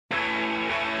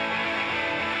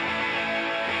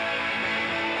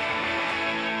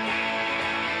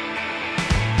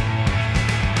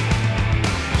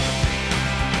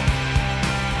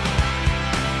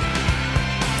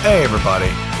Hey everybody,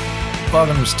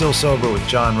 welcome to Still Sober with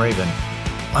John Raven.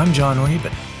 I'm John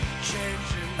Raven.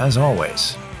 As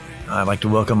always, I'd like to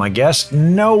welcome my guest,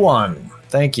 No One.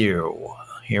 Thank you.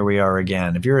 Here we are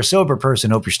again. If you're a sober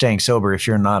person, hope you're staying sober. If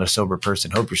you're not a sober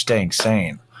person, hope you're staying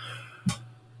sane.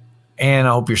 And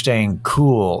I hope you're staying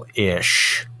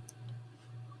cool-ish.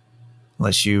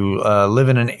 Unless you live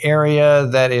in an area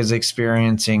that is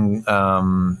experiencing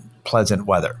pleasant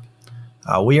weather.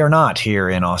 We are not here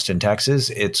in Austin, Texas.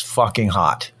 It's fucking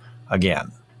hot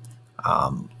again.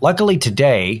 Luckily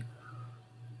today,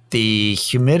 the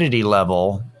humidity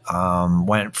level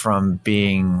went from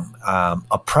being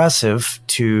oppressive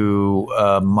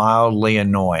to mildly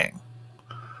annoying.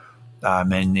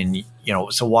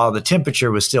 So while the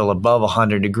temperature was still above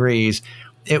 100 degrees,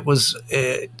 it was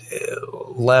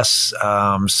less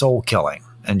soul-killing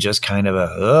and just kind of a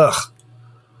ugh.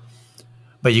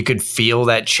 But you could feel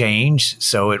that change.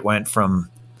 So it went from,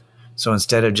 so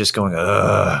instead of just going,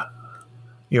 ugh,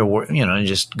 you're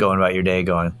just going about your day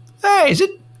going, hey, is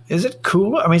it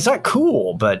cool? I mean, it's not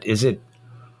cool, but is it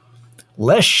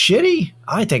less shitty?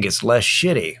 I think it's less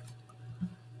shitty.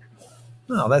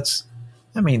 No, that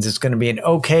means it's going to be an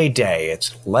okay day.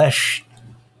 It's less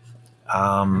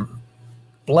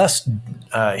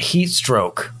heat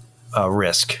stroke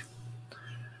risk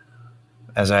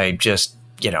as I just,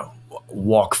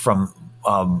 walk from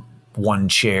one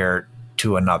chair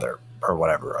to another or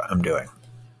whatever I'm doing.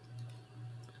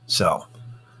 So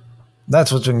that's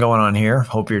what's been going on here.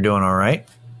 Hope you're doing all right.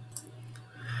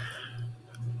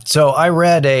 So I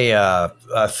read a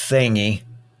thingy.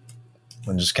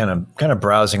 I'm just kind of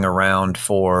browsing around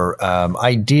for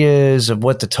ideas of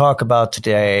what to talk about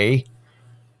today.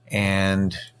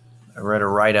 And I read a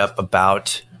write-up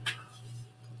about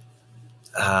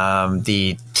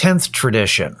the 10th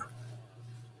tradition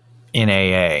in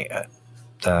AA.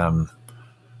 For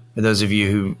those of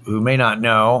you who may not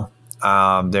know,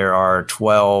 there are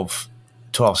 12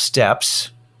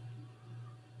 steps,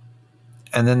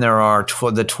 and then there are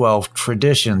the 12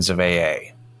 traditions of AA.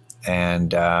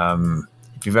 And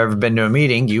if you've ever been to a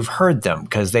meeting, you've heard them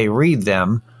because they read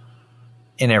them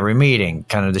in every meeting,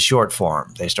 kind of the short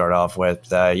form. They start off with,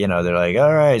 they're like,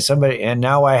 all right, somebody, and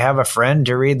now I have a friend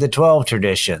to read the 12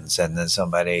 traditions. And then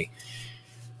somebody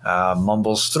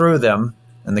mumbles through them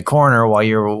in the corner while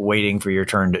you're waiting for your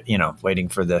turn to, waiting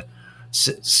for the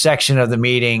section of the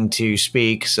meeting to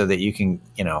speak so that you can,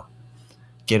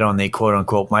 get on the quote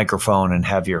unquote microphone and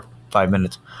have your 5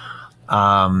 minutes.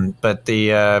 But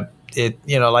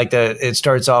it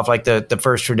starts off like the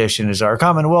first tradition is our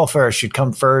common welfare should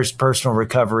come first. Personal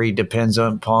recovery depends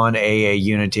upon AA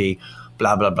unity,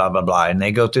 blah, blah, blah, blah, blah. And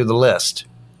they go through the list.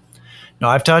 Now,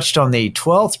 I've touched on the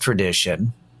 12th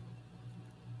tradition,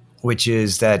 which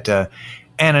is that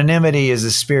anonymity is the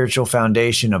spiritual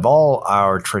foundation of all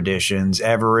our traditions,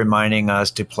 ever reminding us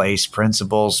to place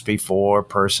principles before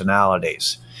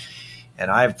personalities. And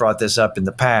I've brought this up in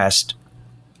the past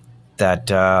that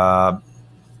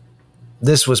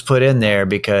this was put in there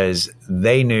because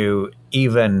they knew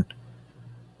even,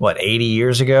 80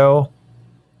 years ago,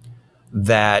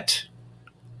 that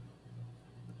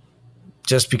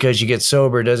just because you get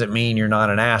sober doesn't mean you're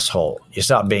not an asshole. You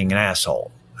stop being an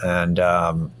asshole. And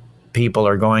people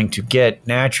are going to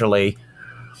stay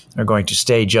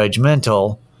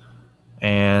judgmental,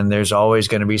 and there's always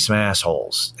going to be some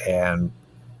assholes. And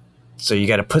so you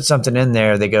got to put something in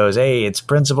there that goes, hey, it's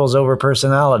principles over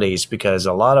personalities, because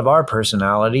a lot of our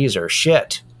personalities are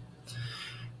shit.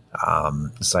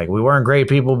 It's like we weren't great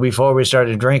people before we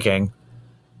started drinking.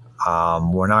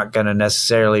 We're not going to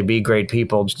necessarily be great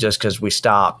people just because we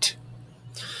stopped.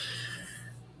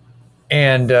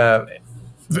 And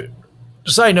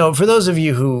side note, for those of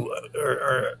you who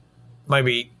might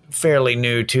be fairly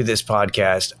new to this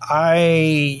podcast,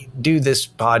 I do this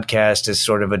podcast as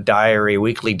sort of a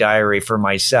weekly diary for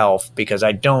myself, because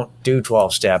I don't do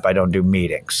 12-step. I don't do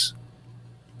meetings.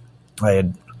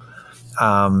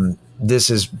 This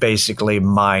is basically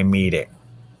my meeting.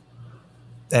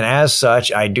 And as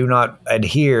such, I do not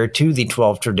adhere to the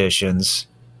 12 traditions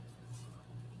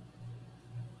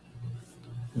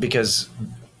because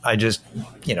I just,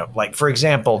 for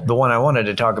example, the one I wanted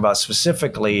to talk about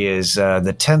specifically is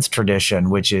the 10th tradition,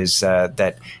 which is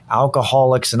that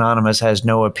Alcoholics Anonymous has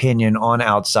no opinion on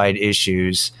outside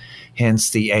issues. Hence,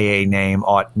 the AA name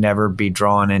ought never be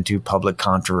drawn into public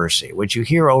controversy, which you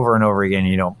hear over and over again.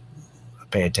 You don't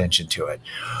pay attention to it.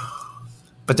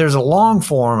 But there's a long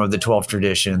form of the 12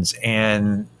 traditions,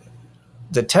 and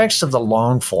the text of the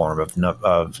long form of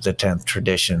the 10th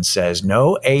tradition says,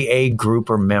 no AA group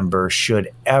or member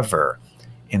should ever,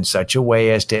 in such a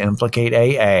way as to implicate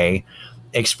AA,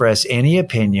 express any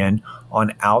opinion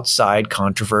on outside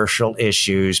controversial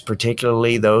issues,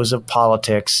 particularly those of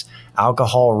politics,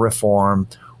 alcohol reform,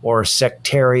 or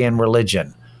sectarian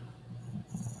religion.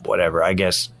 Whatever, I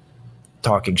guess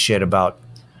talking shit about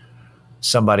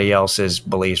somebody else's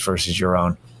beliefs versus your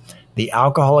own. The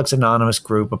Alcoholics Anonymous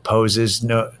group oppose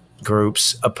no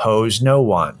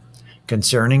one.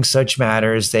 Concerning such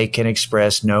matters, they can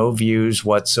express no views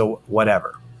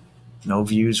whatsoever. No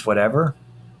views whatever?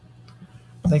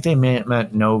 I think they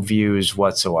meant no views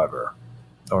whatsoever.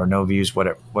 Or no views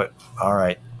whatever. What? All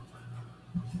right.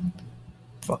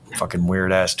 Fucking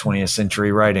weird-ass 20th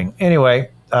century writing. Anyway,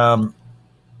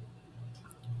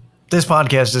 this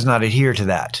podcast does not adhere to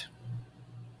that.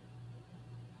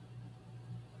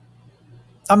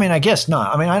 I mean, I guess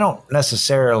not. I mean, I don't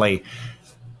necessarily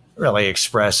really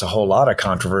express a whole lot of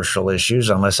controversial issues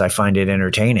unless I find it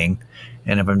entertaining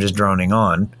and if I'm just droning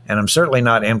on. And I'm certainly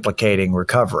not implicating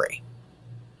recovery.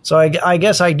 So I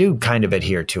guess I do kind of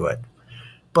adhere to it.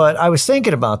 But I was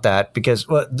thinking about that because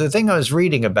the thing I was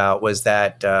reading about was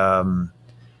that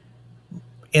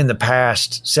in the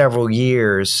past several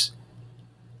years,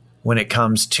 when it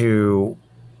comes to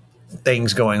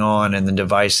things going on and the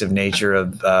divisive nature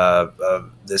of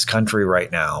this country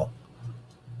right now,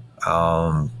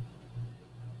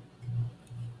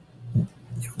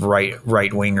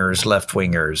 right-wingers,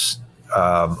 left-wingers,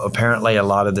 apparently a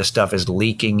lot of this stuff is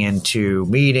leaking into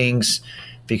meetings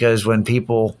because when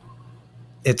people,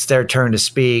 it's their turn to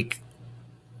speak,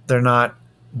 they're not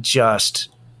just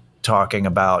talking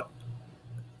about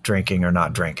drinking or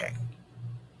not drinking.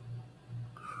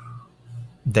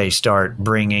 They start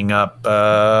bringing up,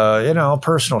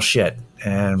 personal shit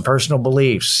and personal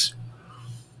beliefs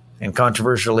and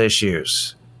controversial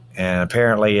issues. And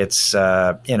apparently it's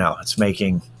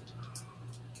making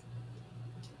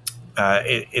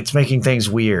things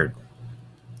weird.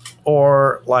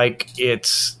 Or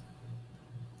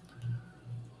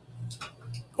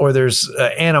there's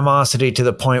animosity to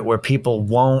the point where people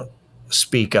won't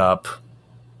speak up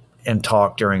and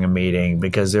talk during a meeting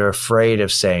because they're afraid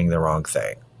of saying the wrong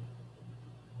thing,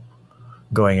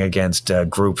 going against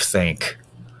groupthink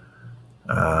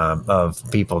of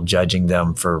people judging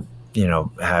them for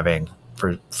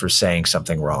saying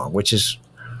something wrong, which is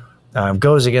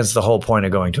goes against the whole point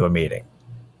of going to a meeting.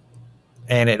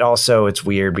 And it's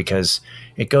weird because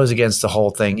it goes against the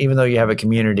whole thing. Even though you have a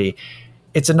community,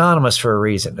 it's anonymous for a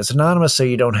reason. It's anonymous so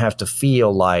you don't have to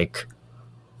feel like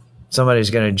somebody's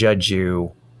going to judge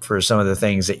you for some of the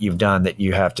things that you've done that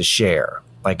you have to share.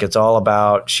 Like, it's all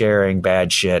about sharing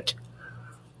bad shit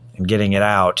and getting it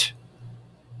out,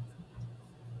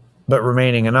 but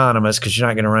remaining anonymous because you're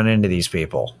not going to run into these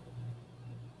people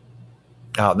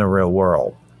out in the real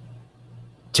world,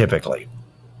 typically.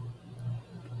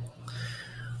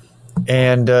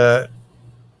 And so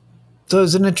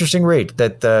it's an interesting read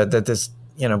that this,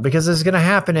 because this is going to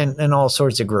happen in all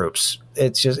sorts of groups.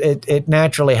 It's just, it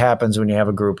naturally happens when you have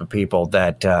a group of people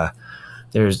that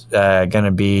there's going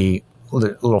to be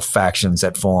little factions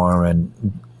that form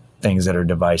and things that are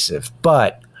divisive.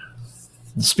 But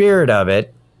the spirit of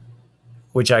it,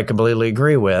 which I completely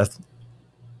agree with,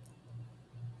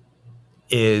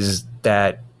 is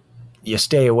that you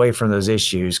stay away from those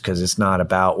issues because it's not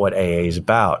about what AA is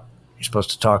about. You're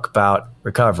supposed to talk about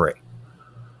recovery.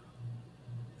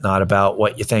 Not about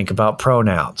what you think about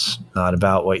pronouns. Not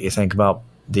about what you think about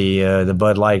the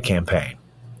Bud Light campaign.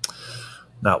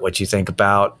 Not what you think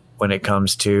about when it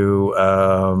comes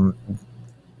to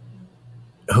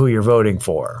who you're voting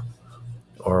for,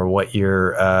 or what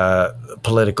your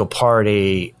political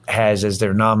party has as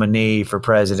their nominee for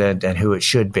president and who it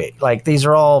should be. Like, these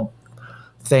are all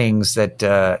things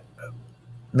that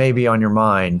may be on your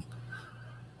mind,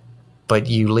 but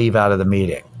you leave out of the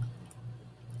meeting.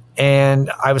 And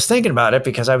I was thinking about it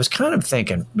because I was kind of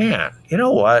thinking, man, you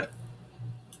know what?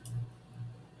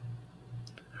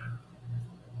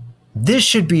 This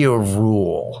should be a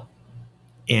rule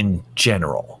in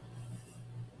general.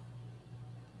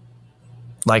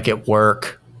 Like at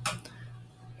work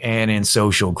and in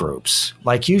social groups.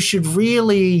 Like, you should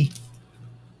really,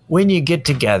 when you get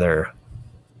together,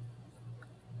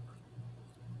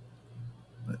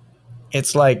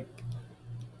 it's like,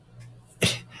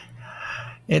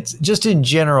 it's just in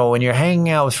general, when you're hanging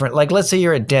out with friends, like let's say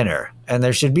you're at dinner, and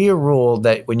there should be a rule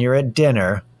that when you're at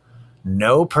dinner,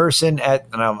 no person and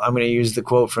I'm going to use the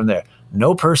quote from there,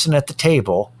 no person at the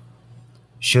table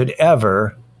should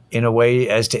ever, in a way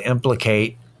as to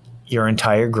implicate your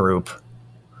entire group,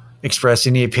 express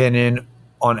any opinion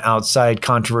on outside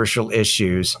controversial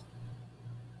issues,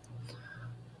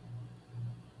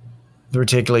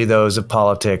 particularly those of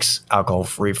politics, alcohol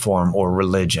reform, or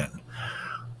religion.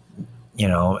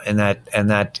 and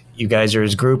that you guys are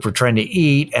as a group are trying to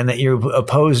eat, and that you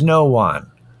oppose no one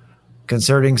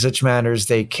concerning such matters.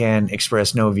 They can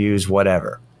express no views,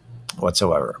 whatsoever.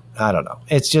 I don't know.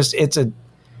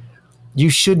 You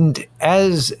shouldn't,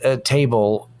 as a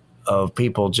table of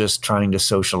people just trying to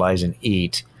socialize and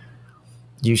eat,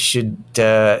 you should,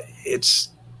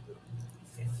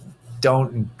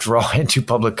 don't draw into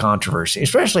public controversy,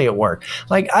 especially at work.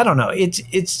 Like, I don't know.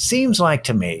 It seems like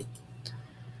to me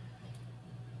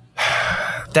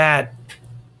that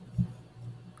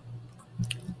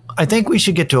I think we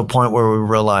should get to a point where we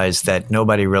realize that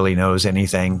nobody really knows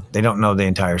anything. They don't know the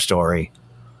entire story.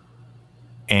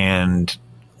 And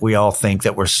we all think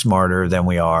that we're smarter than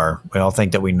we are. We all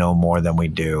think that we know more than we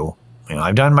do.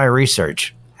 I've done my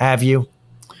research. Have you?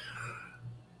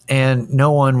 And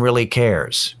no one really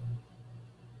cares.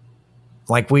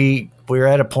 Like we're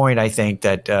at a point, I think,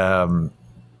 that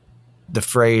the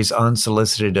phrase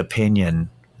unsolicited opinion,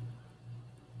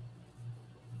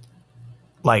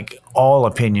 like all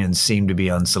opinions seem to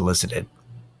be unsolicited.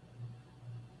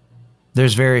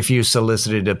 There's very few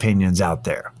solicited opinions out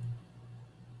there.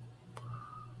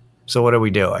 So what are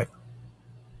we doing?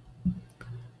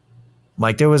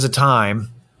 Like there was a time,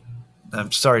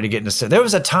 I'm starting to get nostalgic,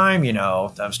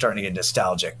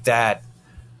 that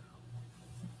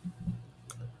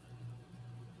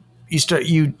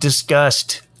you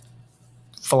discussed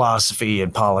philosophy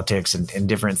and politics and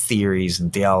different theories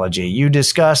and theology. You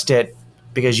discussed it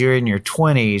because you're in your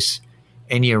 20s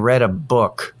and you read a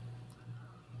book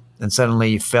and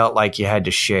suddenly you felt like you had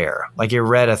to share, like you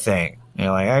read a thing.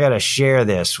 You're like, I got to share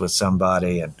this with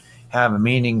somebody and have a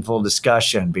meaningful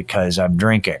discussion because I'm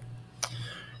drinking.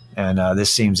 And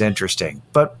this seems interesting.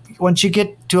 But once you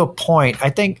get to a point,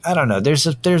 there's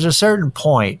a certain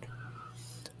point.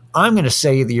 I'm going to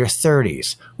say your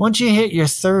 30s. Once you hit your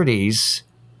 30s,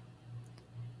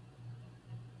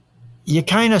 you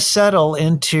kind of settle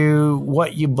into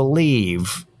what you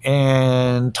believe,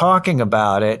 and talking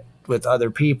about it with other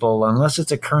people, unless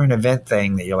it's a current event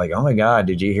thing that you're like, oh my God,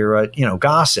 did you hear what,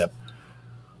 gossip?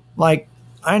 Like,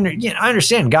 I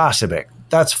understand gossiping.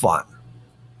 That's fun.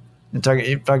 It's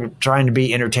like trying to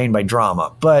be entertained by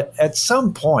drama. But at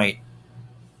some point,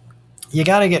 you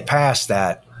got to get past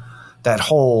let's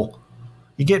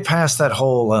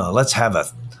have a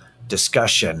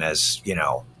discussion as,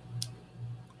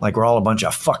 like we're all a bunch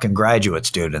of fucking graduate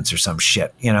students or some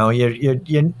shit.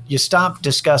 You stop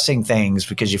discussing things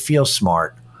because you feel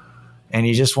smart and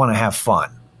you just want to have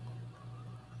fun.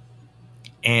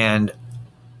 And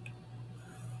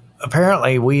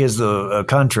apparently we as a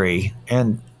country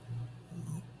and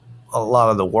a lot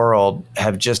of the world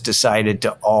have just decided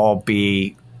to all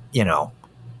be,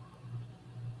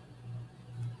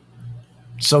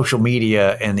 social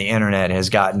media and the internet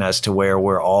has gotten us to where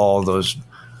we're all those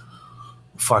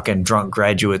fucking drunk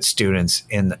graduate students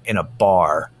in a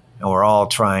bar, and we're all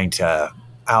trying to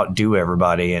outdo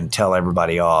everybody and tell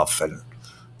everybody off, and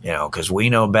because we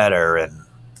know better, and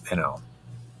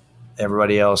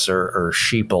everybody else are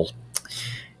sheeple,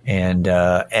 and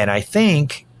I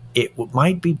think it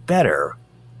might be better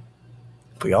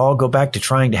if we all go back to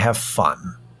trying to have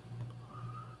fun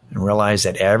and realize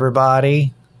that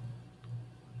everybody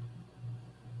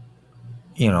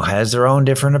has their own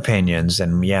different opinions.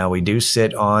 And yeah, we do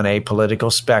sit on a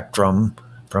political spectrum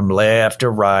from left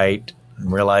to right,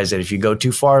 and realize that if you go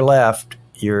too far left,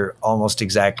 you're almost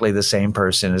exactly the same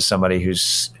person as somebody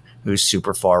who's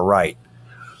super far right.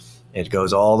 It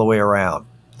goes all the way around.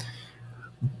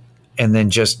 And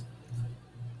then just,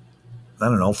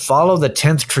 follow the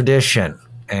 10th tradition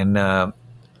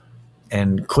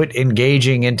and quit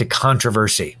engaging into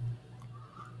controversy.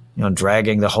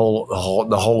 Dragging the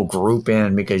whole group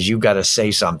in because you got to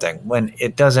say something when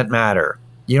it doesn't matter.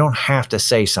 You don't have to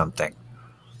say something.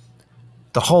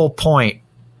 The whole point,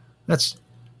 it's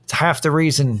half the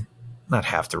reason, not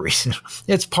half the reason.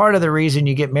 It's part of the reason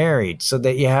you get married, so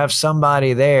that you have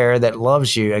somebody there that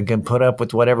loves you and can put up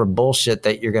with whatever bullshit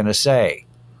that you're going to say.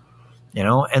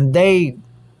 And they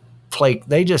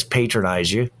just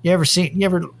patronize you.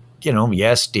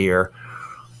 Yes, dear.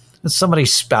 And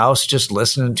somebody's spouse just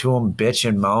listening to them bitch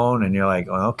and moan, and you're like,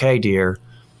 well, okay, dear.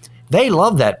 They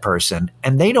love that person,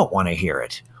 and they don't want to hear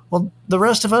it. Well, the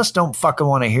rest of us don't fucking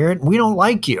want to hear it. We don't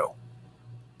like you.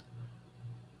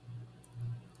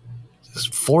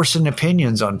 Just forcing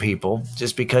opinions on people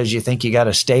just because you think you got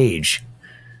a stage,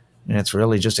 and it's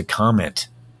really just a comment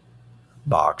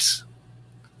box.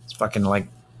 It's fucking like,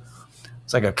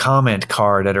 it's like a comment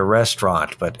card at a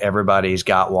restaurant, but everybody's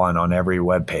got one on every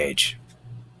webpage.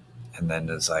 And then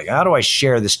it's like, how do I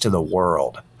share this to the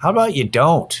world? How about you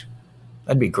don't?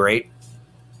 That'd be great.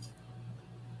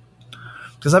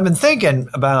 because I've been thinking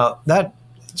about that.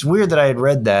 It's weird that I had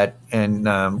read that, and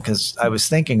because I was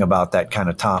thinking about that kind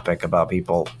of topic about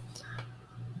people,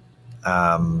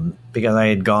 because I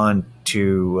had gone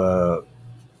to a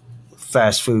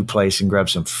fast food place and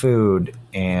grabbed some food,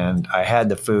 and I had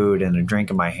the food and a drink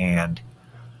in my hand,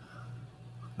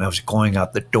 and I was going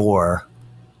out the door,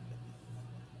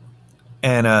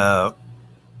 and a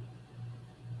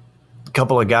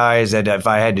couple of guys that if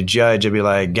I had to judge, I'd be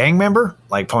like, gang member,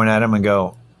 like point at him and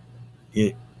go,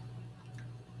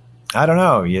 I don't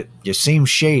know. You seem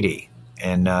shady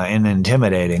and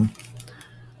intimidating.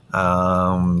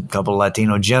 Couple of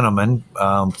Latino gentlemen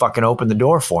fucking opened the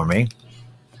door for me.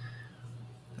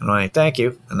 And I'm like, thank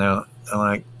you. And they're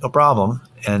like, no problem.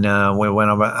 And we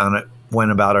went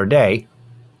about our day.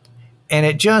 And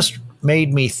it just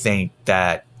made me think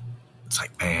that it's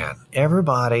like, man,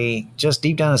 everybody just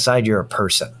deep down inside, you're a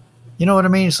person. You know what I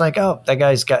mean? It's like, oh, that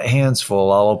guy's got hands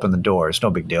full. I'll open the door. It's no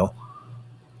big deal.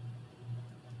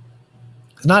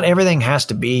 Not everything has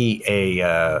to be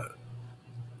a,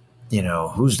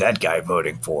 who's that guy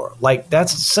voting for? Like,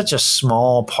 that's such a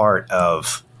small part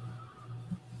of,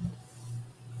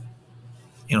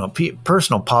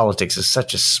 personal politics is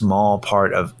such a small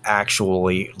part of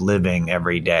actually living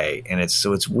every day. And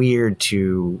it's weird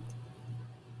to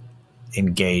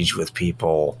engage with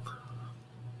people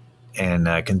and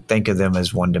can think of them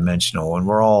as one dimensional, and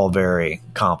we're all very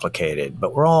complicated,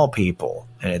 but we're all people.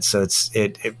 And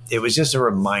it was just a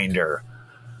reminder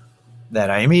that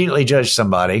I immediately judged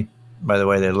somebody by the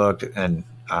way they looked, and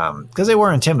because they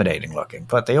were intimidating looking,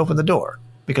 but they opened the door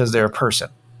because they're a person,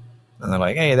 and they're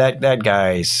like, hey, that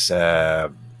guy's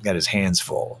got his hands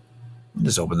full.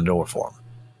 Just open the door for him.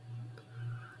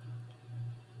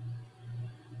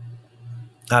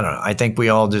 I don't know. I think we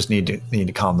all just need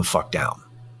to calm the fuck down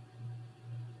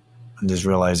and just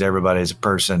realize everybody's a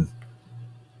person.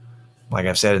 Like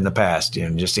I've said in the past,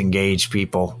 just engage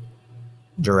people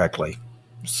directly.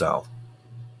 So,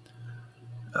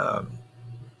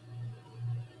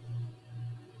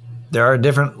 there are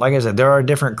different, like I said, there are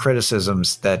different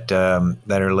criticisms that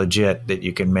are legit that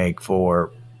you can make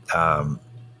for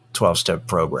 12-step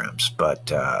programs,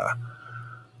 but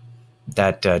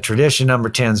that tradition number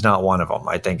 10 is not one of them.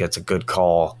 I think it's a good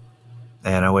call,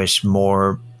 and I wish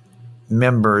more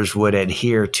members would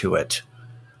adhere to it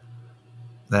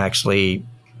and actually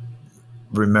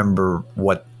remember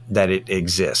that it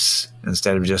exists,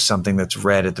 instead of just something that's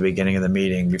read at the beginning of the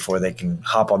meeting before they can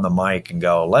hop on the mic and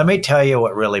go, let me tell you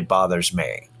what really bothers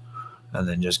me, and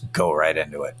then just go right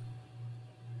into it.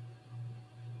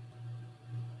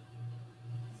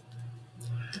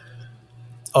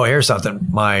 Oh, here's something.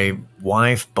 My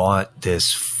wife bought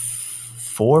this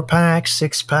 4-pack,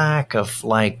 6-pack of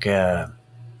like,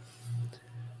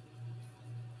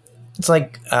 it's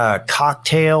like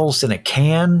cocktails in a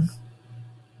can,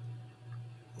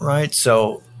 right?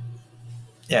 So,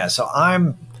 yeah, so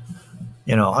I'm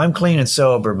clean and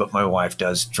sober, but my wife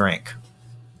does drink.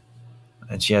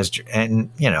 And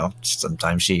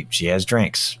sometimes she has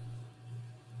drinks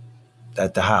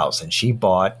at the house, and she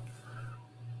bought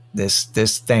this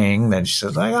thing that she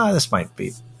says, like, oh, this might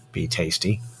be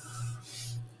tasty.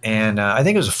 And I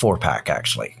think it was a 4-pack,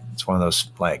 actually. It's one of those,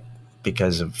 like,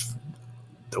 because of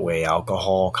the way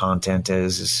alcohol content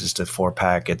is, it's just a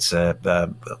 4-pack. It's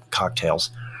cocktails.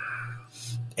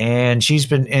 And she's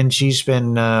been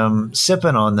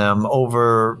sipping on them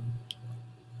over,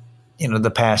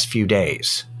 the past few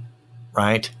days,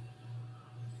 right?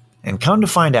 And come to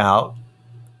find out,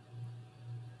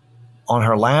 on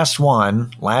her last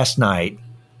night,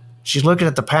 she's looking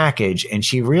at the package and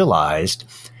she realized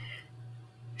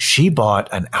she bought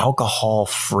an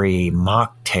alcohol-free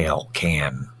mocktail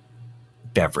can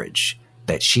beverage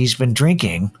that she's been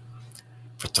drinking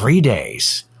for 3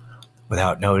 days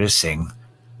without noticing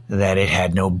that it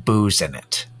had no booze in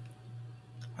it.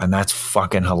 And that's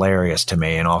fucking hilarious to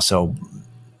me, and also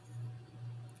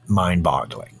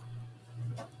mind-boggling.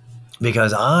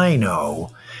 Because I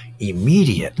know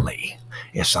immediately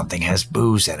if something has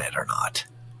booze in it or not.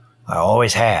 I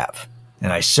always have.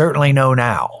 And I certainly know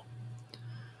now.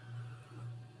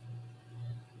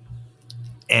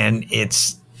 And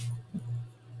it's,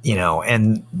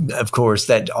 and of course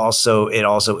it also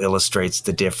illustrates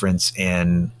the difference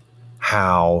in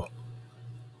how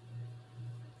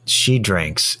she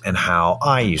drinks and how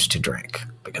I used to drink,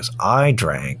 because I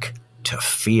drank to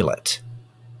feel it.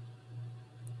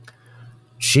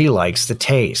 She likes the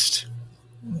taste.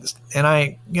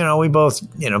 And we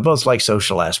both like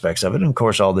social aspects of it. And of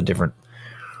course, all the different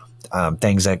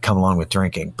things that come along with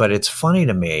drinking. But it's funny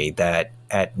to me that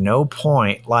at no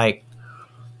point, like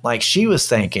she was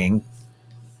thinking,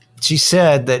 she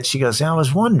said that she goes, I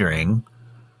was wondering,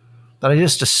 but I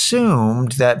just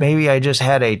assumed that maybe I just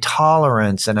had a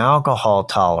tolerance, an alcohol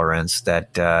tolerance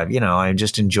that, I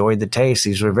just enjoyed the taste.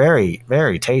 These were very,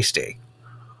 very tasty.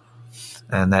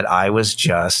 And that I was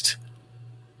just,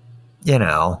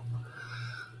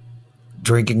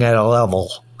 drinking at a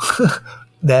level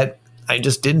that I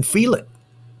just didn't feel it.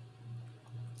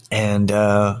 And,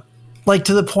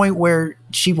 to the point where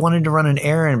she wanted to run an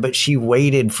errand, but she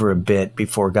waited for a bit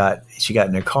before she got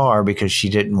in a car because she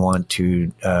didn't want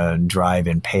to drive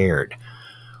impaired.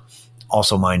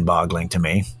 Also mind-boggling to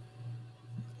me.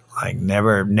 Like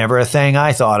never a thing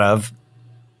I thought of.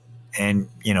 And,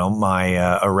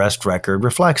 my arrest record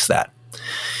reflects that.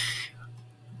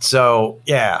 So,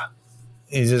 yeah,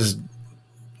 it's just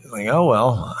like, oh,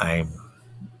 well,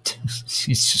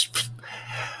 she's just,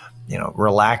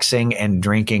 relaxing and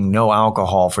drinking no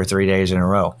alcohol for 3 days in a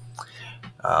row.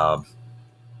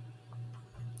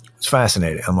 It's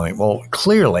fascinating. I'm like, well,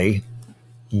 clearly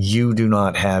you do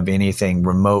not have anything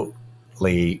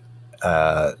remotely,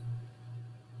 or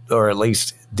at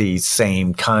least the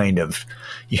same kind of,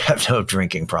 you have no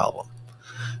drinking problem.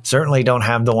 Certainly don't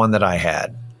have the one that I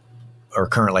had or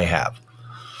currently have.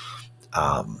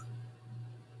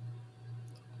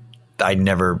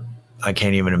 I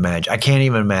can't even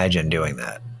imagine doing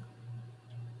that.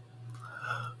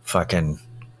 Fucking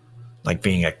like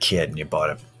being a kid and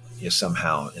you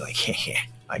somehow like, hey,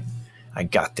 I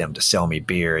got them to sell me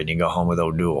beer and you go home with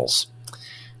O'Doul's.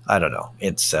 I don't know.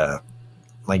 It's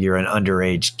like you're an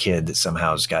underage kid that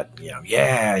somehow has got,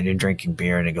 and you're drinking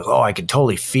beer and it goes, oh, I can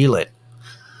totally feel it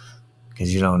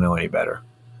because you don't know any better.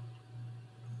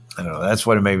 I don't know. That's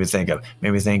what it made me think of. It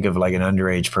made me think of like an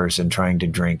underage person trying to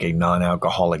drink a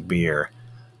non-alcoholic beer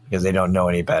because they don't know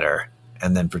any better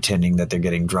and then pretending that they're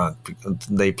getting drunk.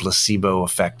 They placebo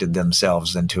affected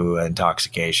themselves into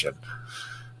intoxication.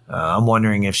 I'm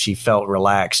wondering if she felt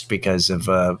relaxed because of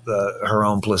her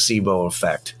own placebo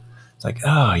effect. It's like,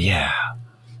 oh, yeah.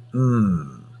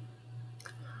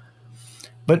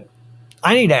 But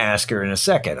I need to ask her in a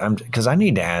second because I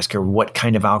need to ask her what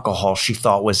kind of alcohol she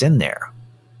thought was in there.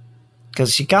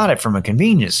 Because she got it from a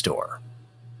convenience store.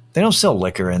 They don't sell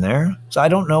liquor in there. So I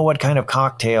don't know what kind of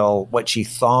cocktail, what she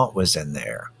thought was in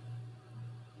there.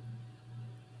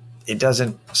 It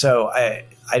doesn't, so I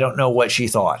don't know what she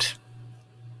thought.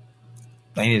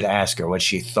 I need to ask her what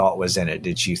she thought was in it.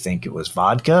 Did she think it was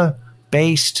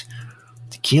vodka-based?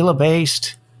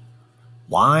 Tequila-based?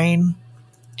 Wine?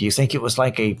 Do you think it was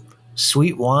like a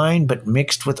sweet wine but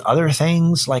mixed with other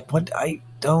things? Like what? I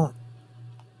don't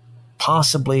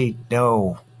possibly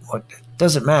know what.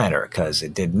 Doesn't matter because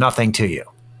it did nothing to you.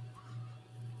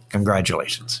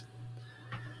 Congratulations.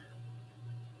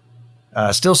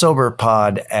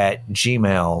 Stillsoberpod at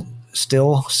Gmail.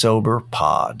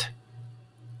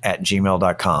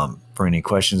 stillsoberpod@gmail.com for any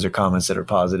questions or comments that are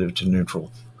positive to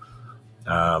neutral.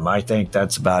 I think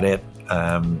that's about it.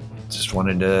 Just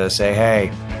wanted to say,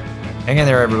 hey, hang in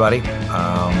there, everybody.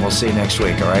 We'll see you next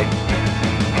week, all right?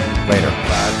 Later.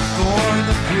 Bye.